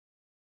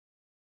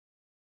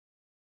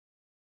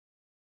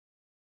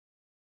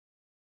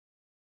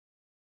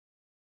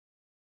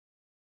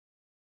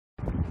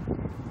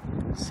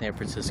San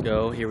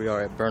Francisco. Here we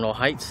are at Bernal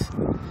Heights,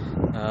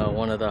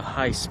 one of the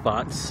high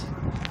spots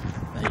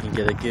that you can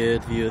get a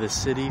good view of the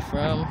city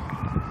from.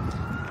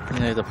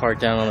 You have to park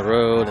down on the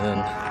road and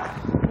then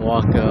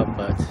walk up,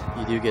 but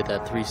you do get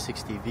that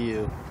 360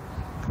 view.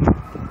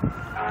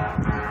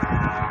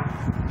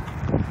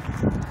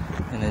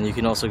 And then you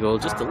can also go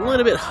just a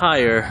little bit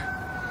higher.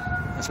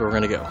 That's where we're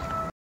gonna go.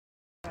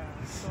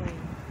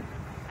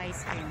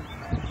 Ice cream.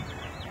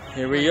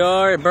 Here we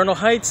are at Bernal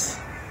Heights,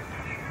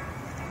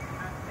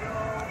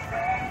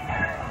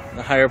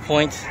 the higher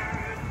point.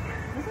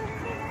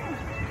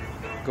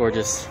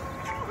 Gorgeous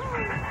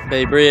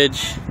Bay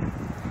Bridge.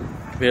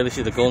 Barely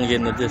see the Golden Gate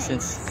in the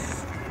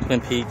distance.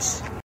 Twin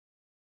Peaks.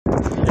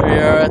 Here we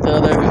are at the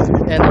other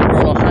end of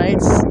Bernal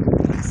Heights.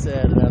 It's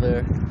at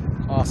another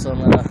awesome,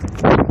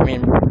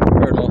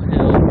 Bernal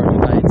Hill, Bernal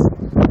Heights.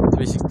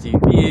 360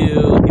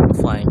 view, people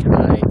flying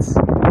kites.